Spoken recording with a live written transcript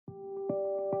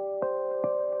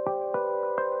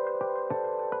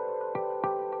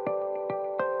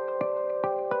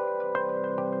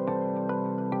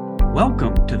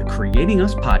Welcome to the Creating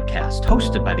Us podcast,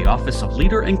 hosted by the Office of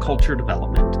Leader and Culture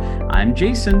Development. I'm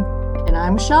Jason. And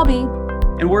I'm Shelby.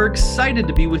 And we're excited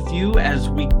to be with you as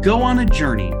we go on a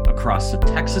journey across the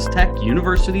Texas Tech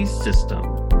University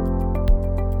system.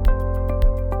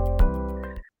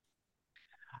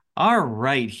 All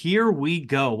right, here we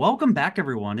go. Welcome back,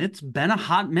 everyone. It's been a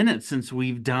hot minute since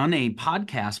we've done a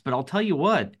podcast, but I'll tell you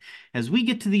what, as we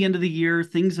get to the end of the year,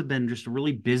 things have been just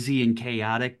really busy and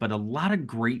chaotic, but a lot of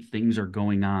great things are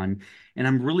going on, and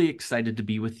I'm really excited to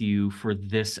be with you for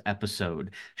this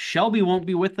episode. Shelby won't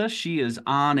be with us. She is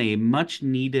on a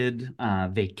much-needed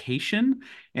vacation,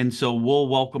 and so we'll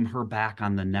welcome her back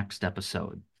on the next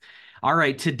episode. All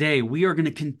right, today we are going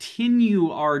to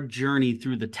continue our journey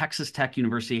through the Texas Tech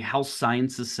University Health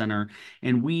Sciences Center,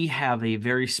 and we have a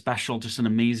very special, just an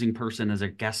amazing person as a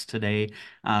guest today,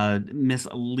 Miss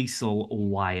Liesl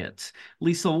Wyett.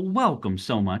 Liesl, welcome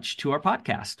so much to our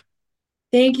podcast.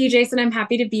 Thank you, Jason. I'm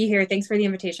happy to be here. Thanks for the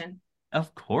invitation.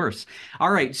 Of course.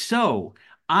 All right, so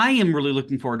I am really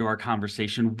looking forward to our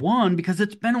conversation. One, because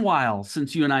it's been a while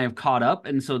since you and I have caught up,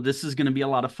 and so this is going to be a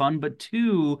lot of fun. But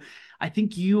two, I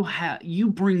think you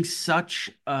bring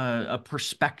such a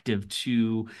perspective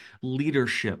to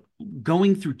leadership,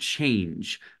 going through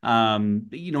change,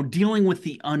 dealing with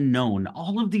the unknown,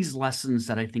 all of these lessons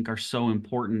that I think are so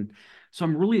important. So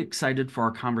I'm really excited for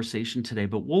our conversation today,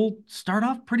 but we'll start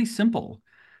off pretty simple.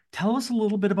 Tell us a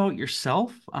little bit about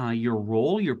yourself, your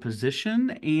role, your position,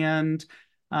 and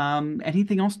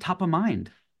anything else top of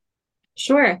mind.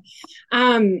 Sure.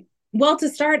 Well, to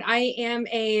start, I am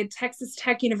a Texas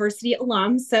Tech University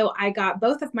alum, so I got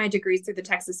both of my degrees through the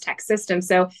Texas Tech system.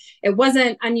 So it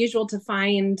wasn't unusual to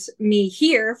find me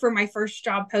here for my first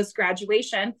job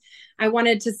post-graduation. I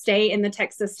wanted to stay in the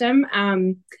tech system,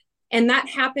 and that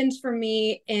happened for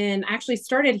me, and I actually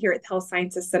started here at the Health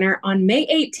Sciences Center on May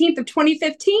 18th of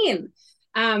 2015.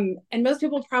 And most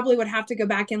people probably would have to go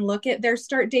back and look at their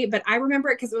start date, but I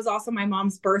remember it because it was also my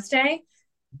mom's birthday.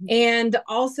 And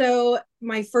also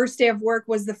my first day of work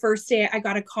was the first day I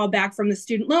got a call back from the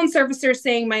student loan servicer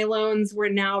saying my loans were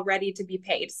now ready to be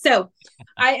paid. So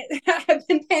I have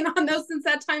been paying on those since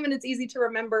that time, and it's easy to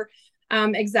remember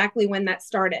exactly when that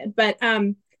started. But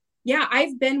yeah,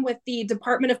 I've been with the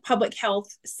Department of Public Health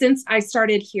since I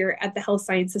started here at the Health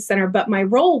Sciences Center, but my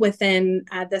role within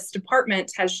this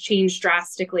department has changed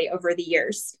drastically over the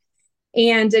years.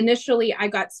 And initially, I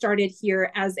got started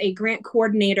here as a grant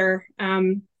coordinator.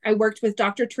 I worked with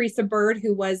Dr. Teresa Bird,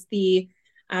 who was the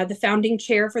founding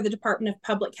chair for the Department of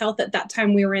Public Health. At that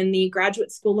time, we were in the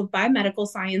Graduate School of Biomedical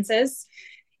Sciences.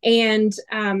 And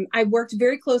I worked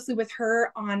very closely with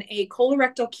her on a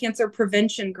colorectal cancer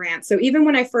prevention grant. So even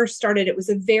when I first started, it was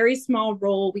a very small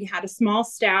role. We had a small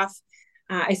staff.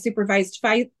 I supervised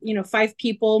five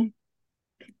people.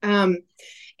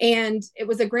 And it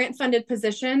was a grant-funded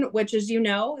position, which, as you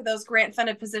know, those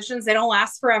grant-funded positions, they don't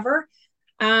last forever.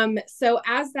 So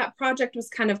as that project was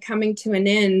kind of coming to an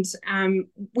end,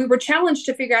 we were challenged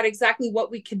to figure out exactly what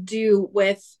we could do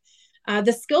with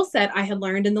the skill set I had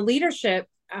learned and the leadership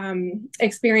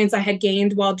experience I had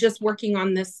gained while just working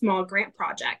on this small grant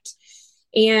project.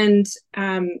 And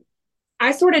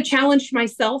I sort of challenged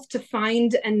myself to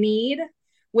find a need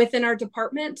within our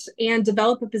department and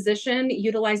develop a position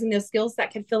utilizing those skills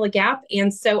that could fill a gap.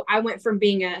 And so I went from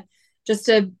being a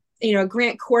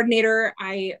grant coordinator.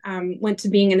 I went to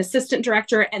being an assistant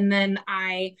director, and then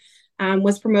I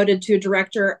was promoted to a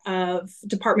director of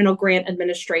departmental grant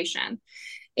administration.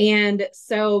 And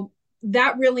so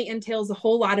that really entails a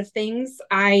whole lot of things.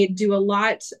 I do a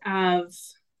lot of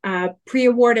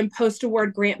pre-award and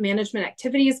post-award grant management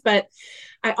activities, but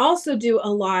I also do a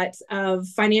lot of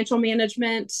financial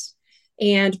management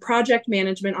and project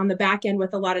management on the back end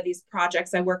with a lot of these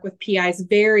projects. I work with PIs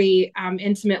very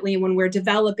intimately when we're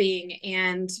developing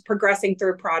and progressing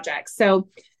through projects. So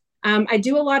I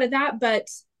do a lot of that, but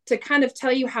to kind of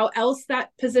tell you how else that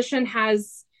position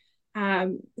has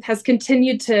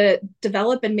continued to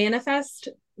develop and manifest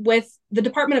with the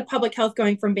Department of Public Health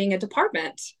going from being a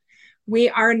department. We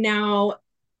are now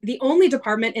the only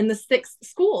department in the sixth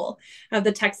school of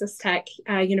the Texas Tech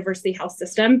University Health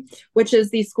System, which is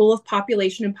the School of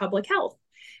Population and Public Health.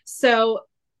 So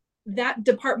that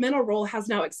departmental role has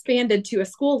now expanded to a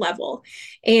school level.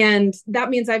 And that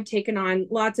means I've taken on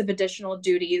lots of additional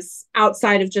duties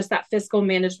outside of just that fiscal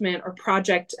management or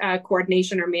project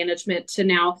coordination or management to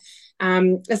now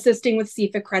assisting with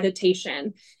CEF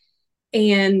accreditation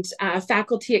and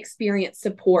faculty experience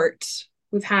support.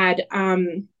 We've had,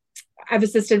 I've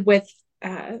assisted with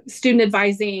student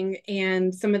advising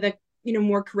and some of the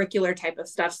more curricular type of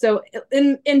stuff. So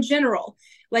in general,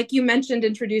 like you mentioned,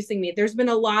 introducing me, there's been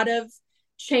a lot of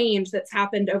change that's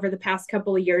happened over the past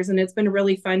couple of years, and it's been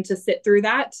really fun to sit through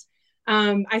that.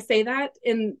 I say that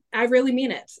and I really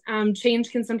mean it.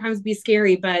 Change can sometimes be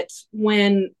scary, but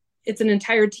when it's an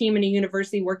entire team in a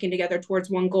university working together towards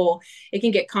one goal, it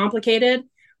can get complicated,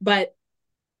 but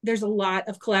there's a lot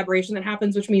of collaboration that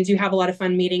happens, which means you have a lot of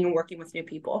fun meeting and working with new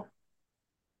people.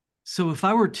 So if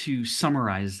I were to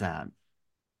summarize that,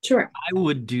 Sure. I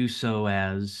would do so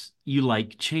as you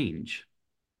like change.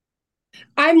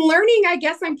 I'm learning, I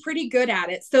guess I'm pretty good at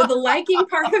it. So the liking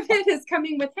part of it is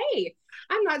coming with, hey,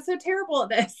 I'm not so terrible at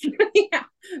this. Yeah,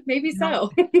 maybe You know,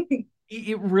 so.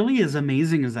 it really is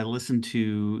amazing as I listen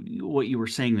to what you were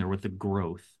saying there with the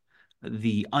growth,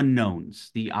 the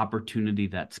unknowns, the opportunity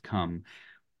that's come.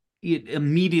 It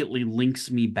immediately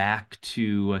links me back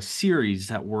to a series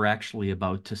that we're actually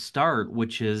about to start,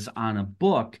 which is on a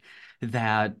book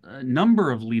that a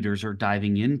number of leaders are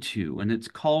diving into, and it's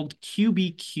called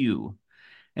QBQ.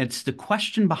 It's the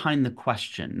question behind the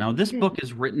question. Now, this book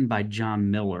is written by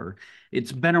John Miller.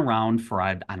 It's been around for,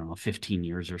 I don't know, 15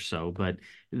 years or so, but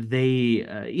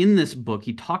in this book,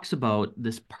 he talks about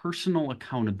this personal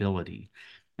accountability.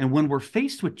 And when we're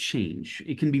faced with change,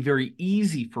 it can be very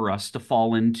easy for us to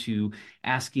fall into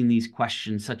asking these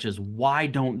questions, such as, why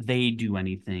don't they do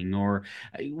anything? Or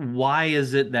why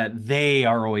is it that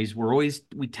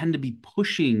we tend to be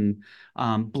pushing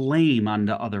blame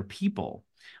onto other people.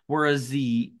 Whereas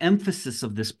the emphasis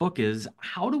of this book is,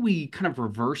 how do we kind of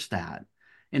reverse that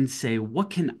and say, what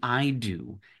can I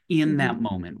do in Mm-hmm. that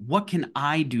moment? What can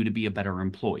I do to be a better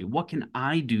employee? What can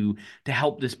I do to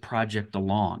help this project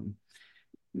along?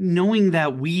 Knowing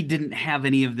that we didn't have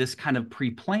any of this kind of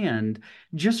pre-planned,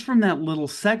 just from that little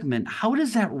segment, how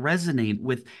does that resonate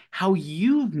with how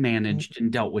you've managed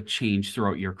and dealt with change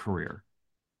throughout your career?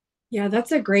 Yeah,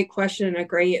 that's a great question and a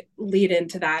great lead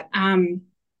into that.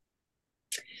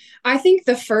 I think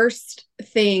the first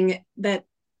thing that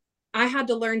I had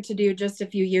to learn to do just a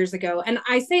few years ago, and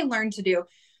I say learn to do,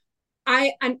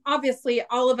 and obviously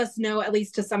all of us know, at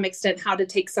least to some extent, how to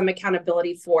take some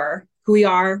accountability for who we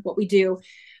are, what we do.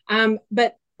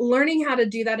 But learning how to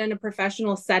do that in a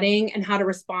professional setting and how to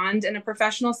respond in a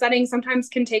professional setting sometimes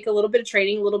can take a little bit of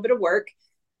training, a little bit of work.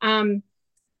 Um,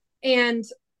 and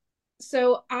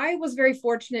so I was very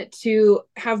fortunate to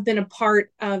have been a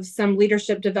part of some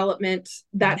leadership development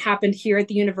that happened here at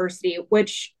the university,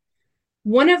 which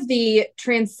one of the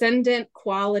transcendent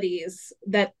qualities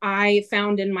that I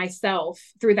found in myself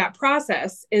through that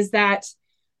process is that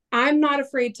I'm not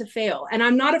afraid to fail. And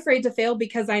I'm not afraid to fail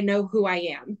because I know who I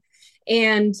am.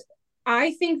 And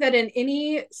I think that in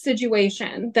any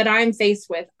situation that I'm faced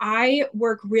with, I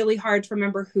work really hard to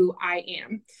remember who I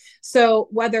am. So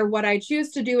whether what I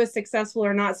choose to do is successful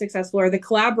or not successful, or the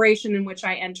collaboration in which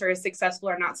I enter is successful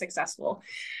or not successful,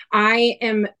 I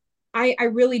am I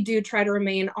really do try to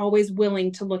remain always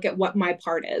willing to look at what my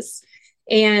part is.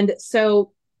 And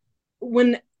so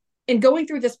when in going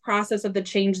through this process of the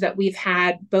change that we've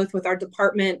had, both with our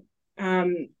department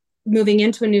moving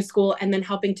into a new school and then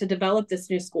helping to develop this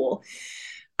new school,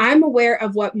 I'm aware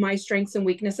of what my strengths and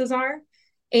weaknesses are.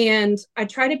 And I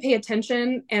try to pay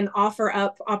attention and offer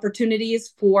up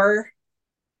opportunities for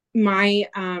my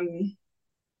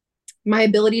my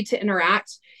ability to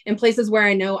interact in places where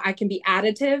I know I can be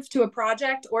additive to a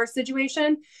project or a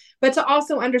situation, but to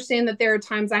also understand that there are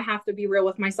times I have to be real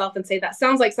with myself and say, that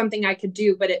sounds like something I could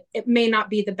do, but it may not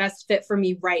be the best fit for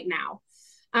me right now.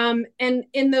 And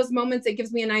in those moments, it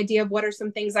gives me an idea of what are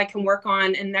some things I can work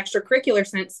on in an extracurricular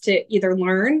sense to either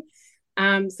learn,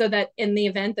 so that in the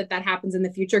event that that happens in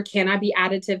the future, can I be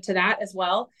additive to that as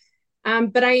well?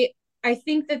 But I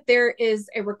think that there is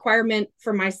a requirement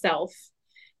for myself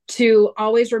to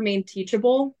always remain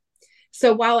teachable.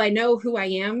 So while I know who I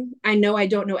am, I know I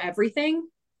don't know everything.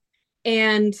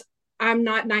 And I'm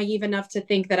not naive enough to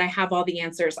think that I have all the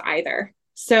answers either.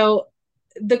 So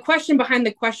the question behind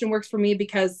the question works for me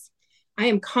because I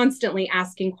am constantly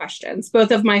asking questions,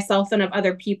 both of myself and of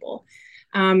other people,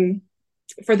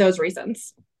 for those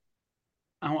reasons.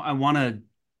 I want to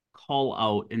call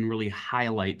out and really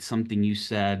highlight something you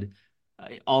said.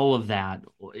 All of that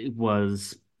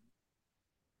was,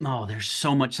 oh, there's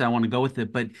so much that I want to go with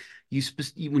it. But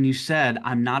when you said,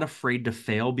 I'm not afraid to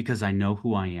fail because I know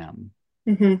who I am,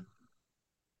 Mm-hmm.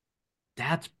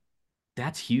 that's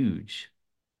that's huge.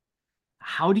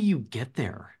 How do you get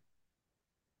there?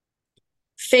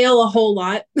 Fail a whole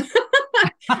lot.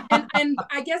 And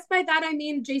I guess by that I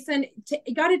mean, Jason,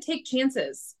 you got to take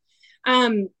chances.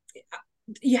 Um,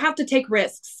 you have to take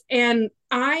risks. And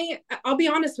I'll be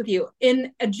honest with you,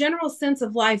 in a general sense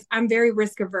of life, I'm very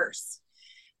risk averse.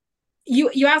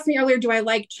 You asked me earlier, do I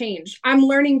like change? I'm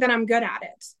learning that I'm good at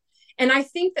it. And I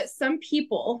think that some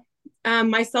people,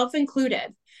 myself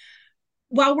included,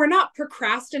 while we're not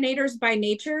procrastinators by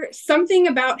nature, something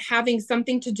about having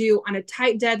something to do on a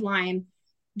tight deadline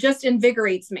just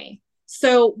invigorates me.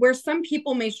 So where some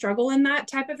people may struggle in that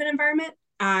type of an environment,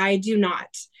 I do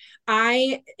not.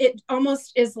 It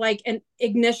almost is like an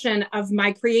ignition of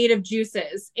my creative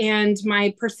juices and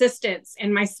my persistence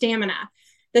and my stamina.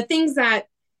 The things that,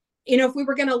 if we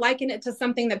were going to liken it to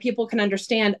something that people can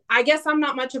understand, I guess I'm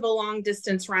not much of a long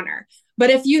distance runner.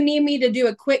 But if you need me to do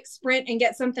a quick sprint and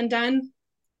get something done,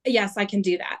 yes, I can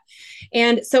do that.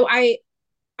 And so I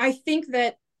think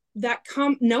that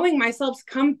knowing myself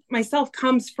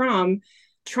comes from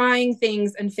trying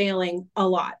things and failing a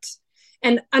lot,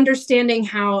 and understanding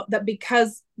how that,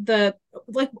 because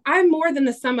I'm more than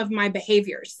the sum of my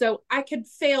behaviors. So I could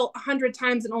fail 100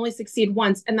 times and only succeed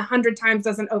once, and the 100 times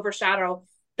doesn't overshadow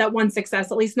that one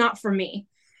success, at least not for me.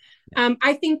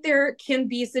 I think there can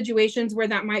be situations where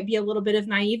that might be a little bit of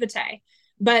naivete,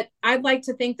 but I'd like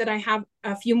to think that I have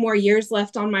a few more years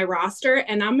left on my roster,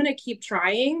 and I'm going to keep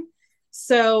trying.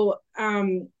 So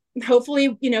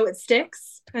hopefully, it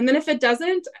sticks. And then if it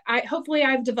doesn't, hopefully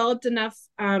I've developed enough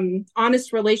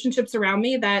honest relationships around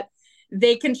me that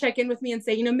they can check in with me and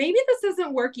say, maybe this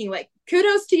isn't working. Like,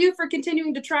 kudos to you for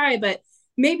continuing to try, but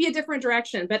maybe a different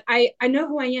direction. But I know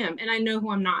who I am, and I know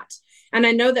who I'm not. And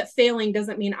I know that failing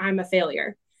doesn't mean I'm a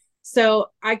failure. So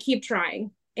I keep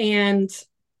trying, and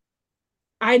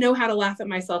I know how to laugh at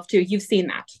myself too. You've seen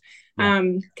that.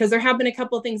 Because there have been a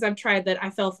couple of things I've tried that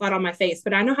I fell flat on my face,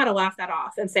 but I know how to laugh that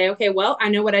off and say, okay, well, I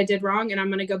know what I did wrong, and I'm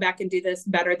going to go back and do this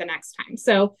better the next time.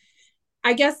 So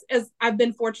I guess, as I've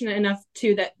been fortunate enough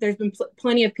too, that there's been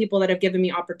plenty of people that have given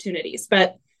me opportunities,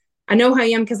 but I know who I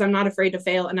am because I'm not afraid to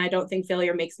fail. And I don't think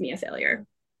failure makes me a failure.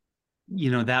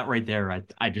 That right there,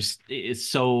 I just, it's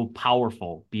so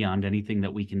powerful beyond anything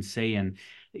that we can say. And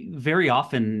very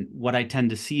often what I tend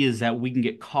to see is that we can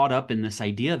get caught up in this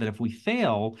idea that if we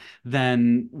fail,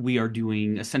 then we are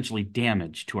doing essentially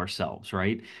damage to ourselves,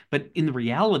 right? But in the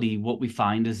reality, what we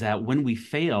find is that when we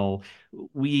fail,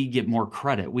 we get more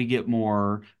credit, we get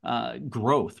more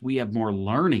growth, we have more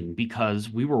learning because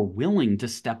we were willing to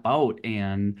step out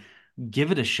and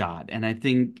give it a shot. And I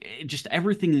think just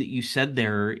everything that you said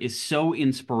there is so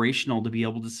inspirational to be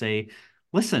able to say,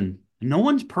 listen, no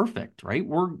one's perfect, right?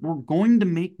 We're going to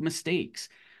make mistakes.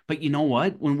 But you know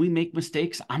what? When we make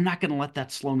mistakes, I'm not going to let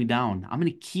that slow me down. I'm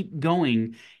going to keep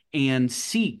going and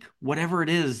seek whatever it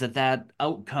is that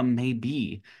outcome may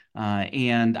be.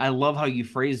 And I love how you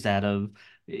phrase that of,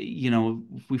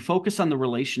 if we focus on the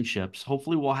relationships,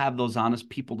 hopefully we'll have those honest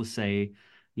people to say,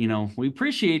 we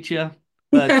appreciate you,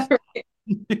 but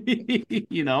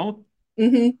you know?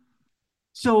 Mm-hmm.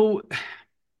 So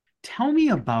tell me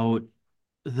about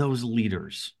those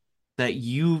leaders that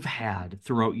you've had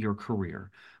throughout your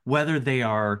career, whether they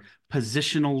are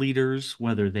positional leaders,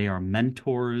 whether they are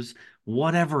mentors,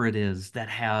 whatever it is that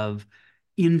have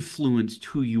influenced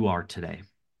who you are today.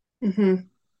 Mm-hmm.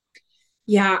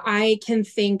 Yeah, I can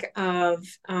think of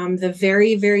the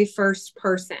very, very first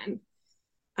person.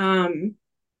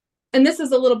 And this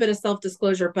is a little bit of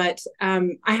self-disclosure, but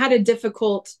I had a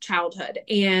difficult childhood.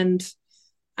 And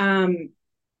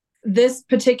this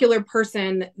particular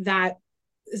person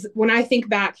when I think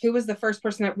back, who was the first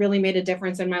person that really made a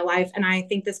difference in my life? And I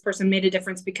think this person made a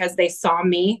difference because they saw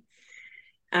me.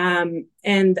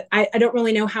 And I don't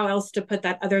really know how else to put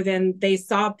that other than they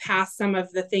saw past some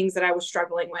of the things that I was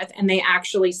struggling with, and they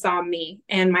actually saw me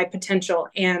and my potential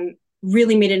and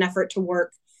really made an effort to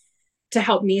work to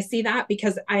help me see that,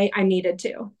 because I needed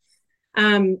to.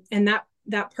 And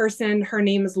that person, her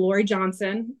name is Lori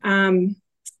Johnson.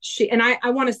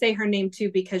 I want to say her name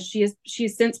too, because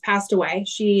she's since passed away.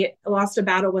 She lost a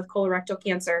battle with colorectal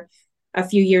cancer a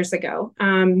few years ago.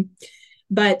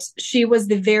 But she was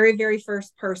the very, very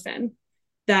first person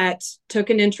that took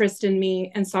an interest in me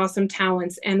and saw some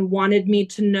talents and wanted me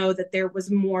to know that there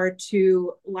was more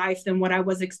to life than what I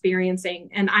was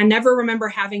experiencing. And I never remember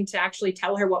having to actually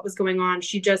tell her what was going on.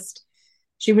 She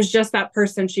was just that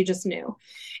person. She just knew,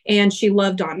 and she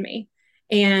loved on me.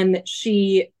 And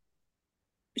she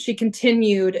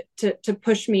continued to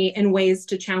push me in ways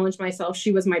to challenge myself.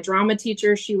 She was my drama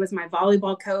teacher. She was my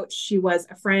volleyball coach. She was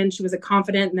a friend. She was a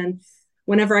confidant. And then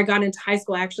whenever I got into high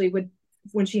school, I actually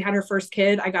when she had her first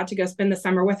kid, I got to go spend the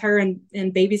summer with her and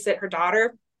babysit her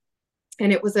daughter.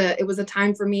 And it was a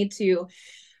time for me to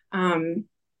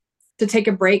take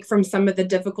a break from some of the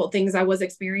difficult things I was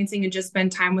experiencing and just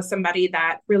spend time with somebody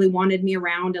that really wanted me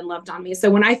around and loved on me.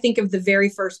 So when I think of the very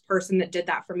first person that did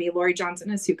that for me, Lori Johnson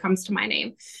is who comes to my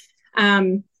name.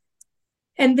 And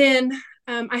then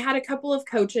I had a couple of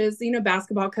coaches,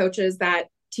 basketball coaches that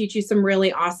teach you some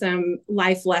really awesome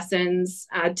life lessons.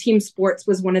 Team sports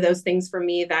was one of those things for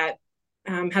me that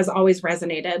has always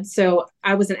resonated. So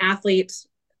I was an athlete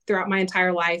throughout my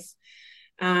entire life.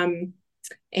 Um,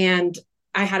 and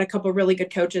I had a couple really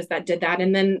good coaches that did that.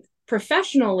 And then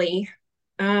professionally,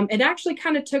 it actually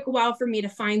kind of took a while for me to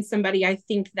find somebody I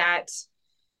think that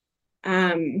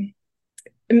um,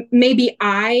 maybe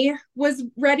I was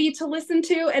ready to listen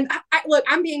to. And look,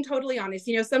 I'm being totally honest.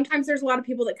 Sometimes there's a lot of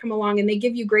people that come along and they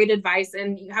give you great advice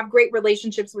and you have great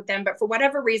relationships with them, but for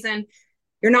whatever reason,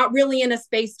 you're not really in a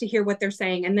space to hear what they're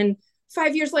saying. And then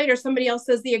 5 years later, somebody else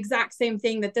says the exact same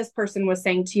thing that this person was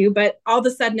saying to you, but all of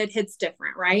a sudden it hits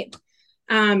different, right?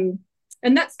 And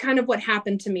that's kind of what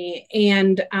happened to me.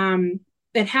 And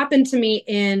it happened to me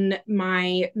in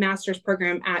my master's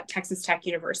program at Texas Tech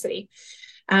University.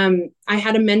 I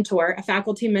had a mentor, a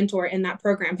faculty mentor in that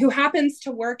program who happens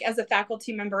to work as a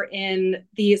faculty member in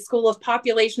the School of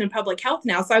Population and Public Health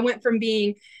now. So I went from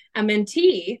being a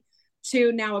mentee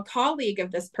to now a colleague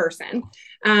of this person.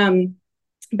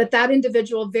 But that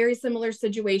individual, very similar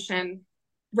situation,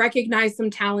 recognized some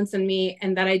talents in me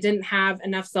and that I didn't have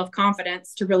enough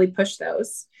self-confidence to really push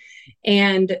those,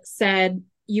 and said,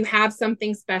 you have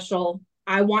something special.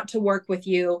 I want to work with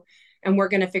you and we're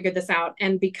going to figure this out.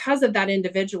 And because of that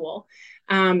individual,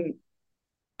 I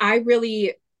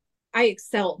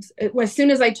excelled. As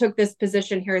soon as I took this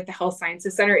position here at the Health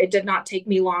Sciences Center, it did not take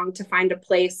me long to find a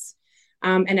place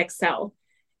and excel.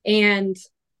 And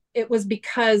it was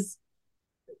because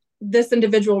this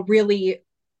individual really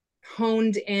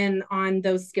honed in on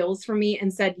those skills for me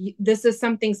and said, this is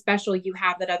something special you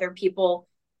have that other people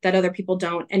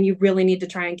don't, and you really need to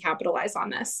try and capitalize on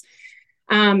this.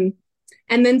 And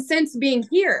then since being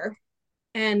here,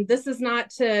 and this is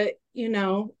not to,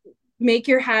 make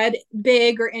your head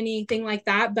big or anything like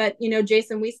that, but,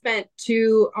 Jason, we spent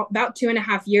about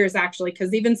 2.5 years actually,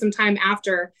 because even some time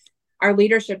after our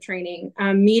leadership training,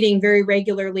 meeting very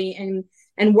regularly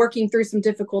and working through some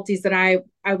difficulties that I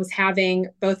was having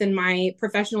both in my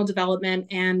professional development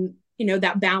and,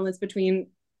 that balance between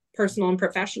personal and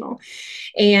professional.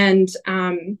 And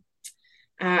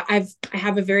I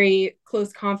have a very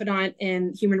close confidant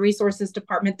in human resources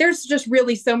department. There's just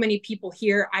really so many people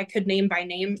here I could name by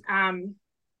name.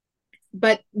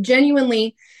 But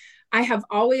genuinely, I have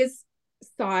always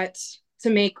sought to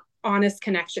make honest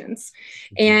connections.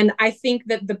 And I think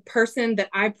that the person that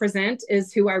I present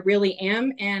is who I really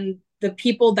am. And the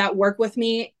people that work with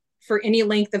me for any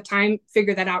length of time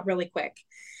figure that out really quick.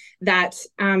 That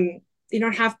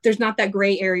there's not that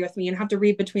gray area with me. You don't have to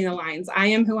read between the lines. I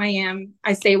am who I am.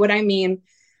 I say what I mean.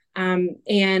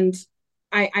 And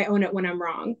I own it when I'm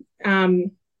wrong.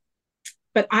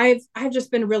 But I've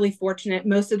just been really fortunate.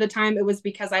 Most of the time it was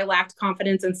because I lacked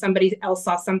confidence and somebody else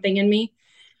saw something in me.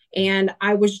 And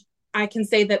I can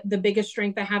say that the biggest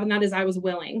strength I have in that is I was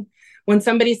willing. When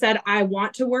somebody said, I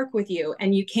want to work with you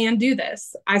and you can do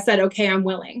this, I said, okay, I'm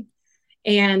willing.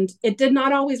 And it did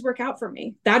not always work out for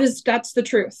me. That's the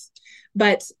truth.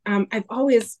 But I've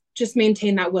always just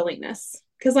maintained that willingness.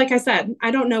 Because like I said,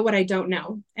 I don't know what I don't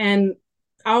know. And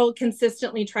I'll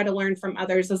consistently try to learn from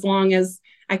others as long as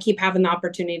I keep having the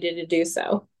opportunity to do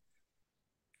so.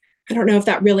 I don't know if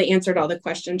that really answered all the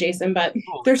question, Jason, but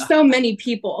there's so many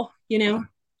people.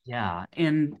 Yeah.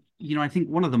 And, I think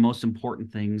one of the most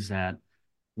important things that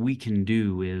we can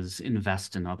do is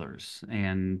invest in others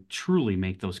and truly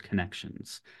make those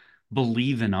connections.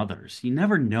 Believe in others. You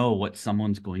never know what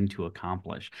someone's going to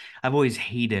accomplish. I've always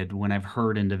hated when I've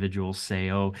heard individuals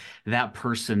say, oh, that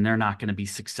person, they're not going to be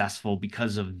successful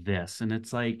because of this. And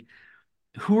it's like,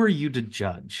 who are you to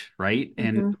judge, right?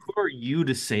 And Mm-hmm. who are you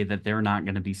to say that they're not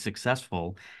going to be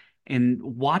successful? And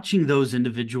watching those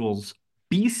individuals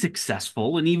be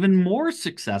successful and even more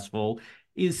successful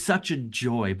is such a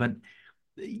joy. But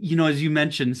as you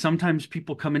mentioned, sometimes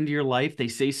people come into your life, they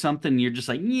say something, and you're just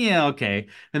like, yeah, okay.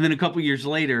 And then a couple years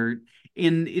later,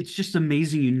 and it's just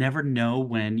amazing. You never know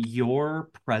when your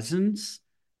presence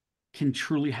can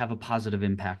truly have a positive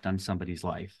impact on somebody's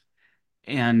life.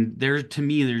 And to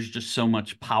me, there's just so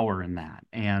much power in that.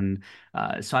 And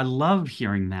so I love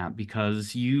hearing that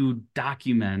because you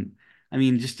document, I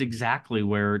mean, just exactly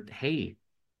where, hey,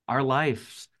 our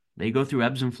lives, they go through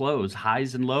ebbs and flows,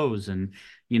 highs and lows, and,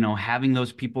 having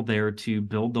those people there to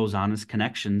build those honest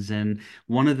connections. And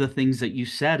one of the things that you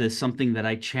said is something that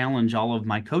I challenge all of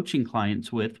my coaching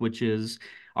clients with, which is,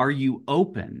 are you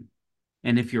open?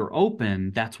 And if you're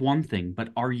open, that's one thing, but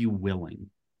are you willing?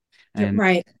 And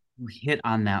Right. hit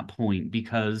on that point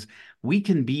because we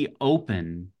can be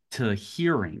open to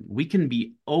hearing, we can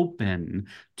be open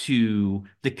to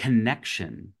the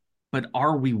connection, but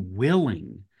are we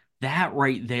willing that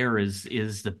right there is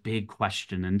the big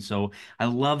question. And so I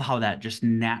love how that just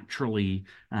naturally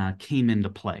came into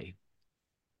play.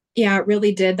 Yeah, it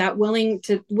really did. That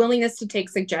willingness to take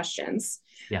suggestions.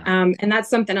 Yeah. And that's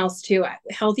something else too.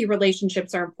 Healthy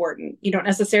relationships are important. You don't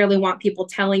necessarily want people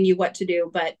telling you what to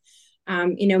do, but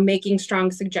making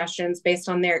strong suggestions based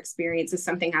on their experience is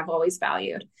something I've always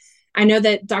valued. I know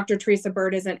that Dr. Teresa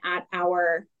Bird isn't at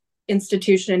our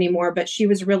institution anymore, but she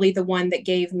was really the one that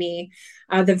gave me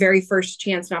the very first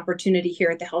chance and opportunity here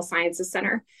at the Health Sciences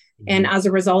Center. And Mhm. as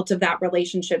a result of that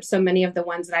relationship, so many of the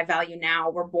ones that I value now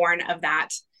were born of that,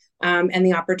 and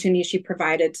the opportunity she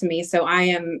provided to me. So I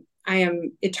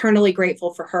am eternally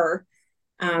grateful for her,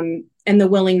 and the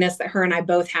willingness that her and I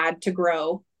both had to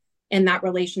grow in that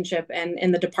relationship and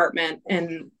in the department,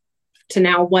 and to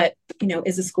now what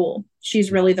is a school.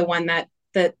 She's really the one that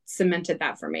cemented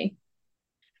that for me.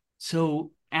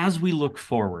 So as we look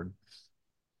forward,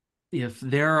 if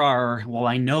there are, well,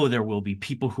 I know there will be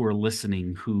people who are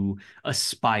listening who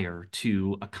aspire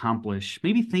to accomplish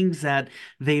maybe things that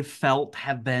they've felt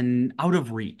have been out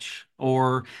of reach,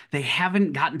 or they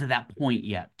haven't gotten to that point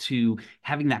yet to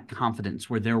having that confidence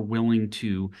where they're willing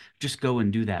to just go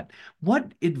and do that.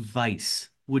 What advice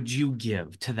would you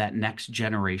give to that next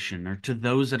generation or to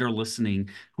those that are listening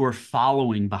who are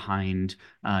following behind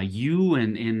you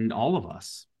and all of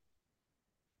us?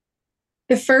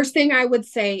 The first thing I would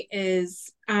say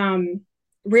is,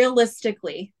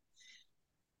 realistically,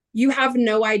 you have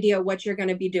no idea what you're going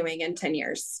to be doing in 10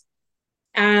 years.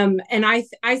 And I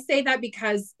say that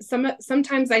because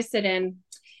sometimes I sit in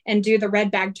and do the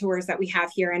red bag tours that we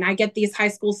have here, and I get these high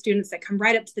school students that come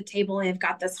right up to the table and they've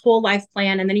got this whole life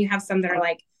plan, and then you have some that are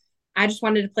like, I just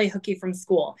wanted to play hooky from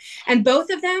school. And both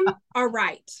of them are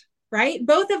right, right?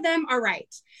 Both of them are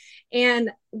right.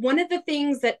 And one of the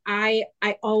things that I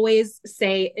always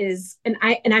say is, and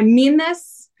I mean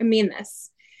this,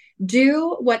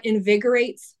 do what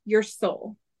invigorates your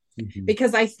soul. Mhm.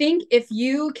 Because I think if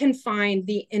you can find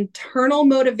the internal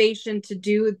motivation to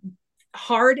do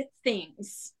hard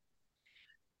things,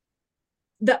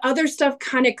 the other stuff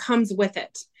kind of comes with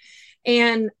it.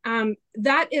 And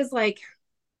that is like,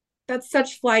 that's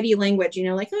such flighty language,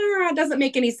 like, oh, it doesn't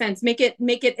make any sense. Make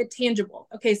it tangible.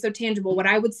 Okay, so tangible. What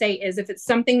I would say is, if it's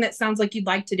something that sounds like you'd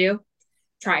like to do,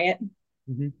 try it.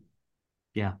 Mhm.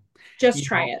 Yeah. Just You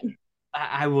try know, it.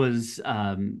 I was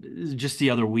just the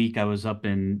other week, I was up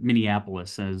in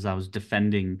Minneapolis as I was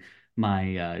defending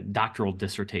my doctoral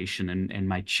dissertation, and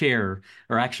my chair,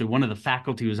 or actually one of the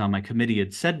faculty who was on my committee,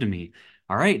 had said to me,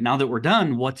 "All right, now that we're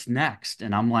done, what's next?"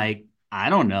 And I'm like, "I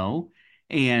don't know."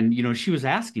 And she was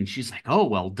asking, she's like, "Oh,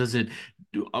 well, do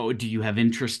you have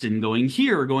interest in going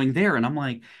here or going there?" And I'm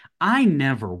like, I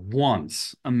never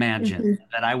once imagined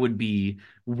Mhm. that I would be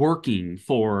working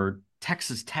for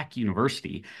Texas Tech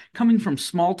University, coming from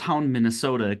small town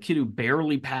Minnesota, a kid who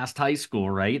barely passed high school,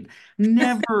 right?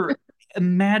 Never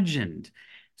imagined.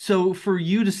 So for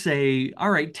you to say,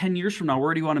 all right, 10 years from now,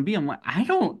 where do you want to be? I'm like, I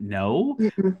don't know.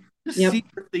 Mhm. Just Yep. see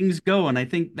where things go. And I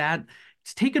think that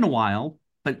it's taken a while,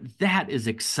 but that is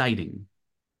exciting.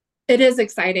 It is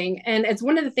exciting, and it's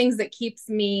one of the things that keeps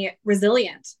me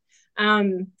resilient.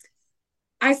 Um,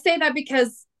 I say that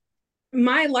because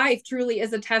my life truly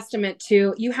is a testament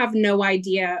to, you have no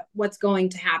idea what's going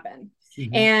to happen. Mhm.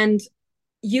 And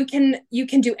you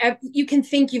can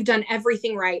think you've done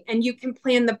everything right, and you can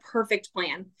plan the perfect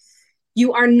plan.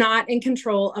 You are not in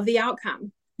control of the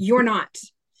outcome. You're not.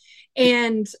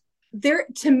 And there,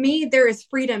 to me, there is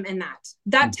freedom in that.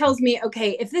 That Mhm. tells me,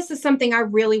 okay, if this is something I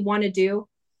really want to do,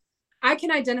 I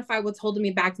can identify what's holding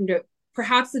me back from doing it.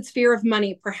 Perhaps it's fear of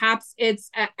money. Perhaps it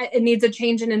needs a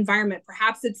change in environment.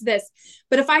 Perhaps it's this.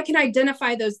 But if I can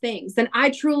identify those things, then I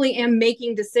truly am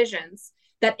making decisions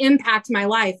that impact my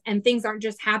life, and things aren't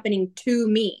just happening to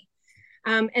me.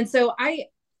 And so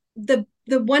the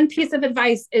one piece of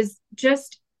advice is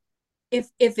just, if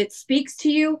it speaks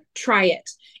to you, try it.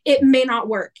 It may not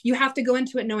work. You have to go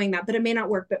into it knowing that, but it may not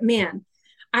work. But man,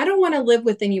 I don't want to live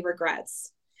with any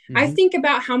regrets. I Mhm. think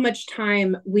about how much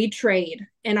time we trade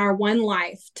in our one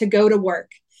life to go to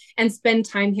work and spend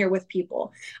time here with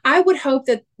people. I would hope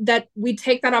that we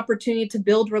take that opportunity to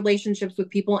build relationships with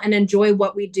people and enjoy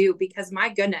what we do, because my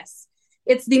goodness,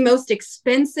 it's the most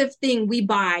expensive thing we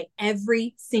buy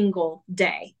every single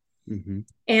day. Mhm.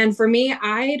 And for me,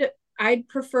 I'd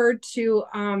prefer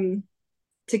to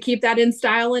keep that in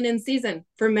style and in season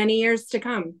for many years to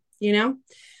come.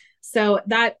 So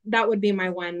that would be my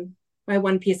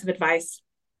one piece of advice.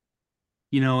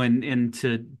 And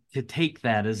to take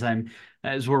that,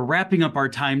 as we're wrapping up our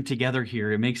time together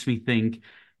here, it makes me think,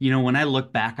 when I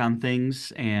look back on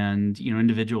things and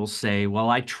individuals say, well,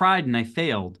 I tried and I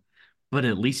failed. but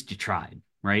at least you tried,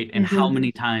 right? And how Mm-hmm.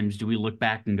 many times do we look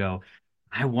back and go,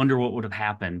 I wonder what would have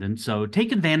happened? And so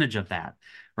take advantage of that,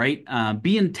 right?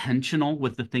 Be intentional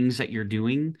with the things that you're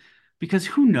doing because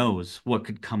who knows what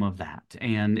could come of that.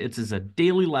 And it's as a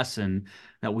daily lesson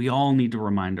that we all need to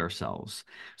remind ourselves.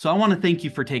 So I want to thank you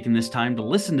for taking this time to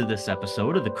listen to this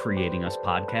episode of the Creating Us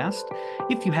podcast.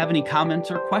 If you have any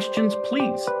comments or questions,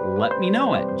 please let me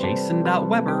know at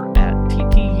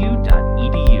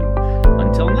jason.weber@ttu.edu.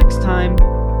 Until next time,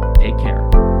 take care.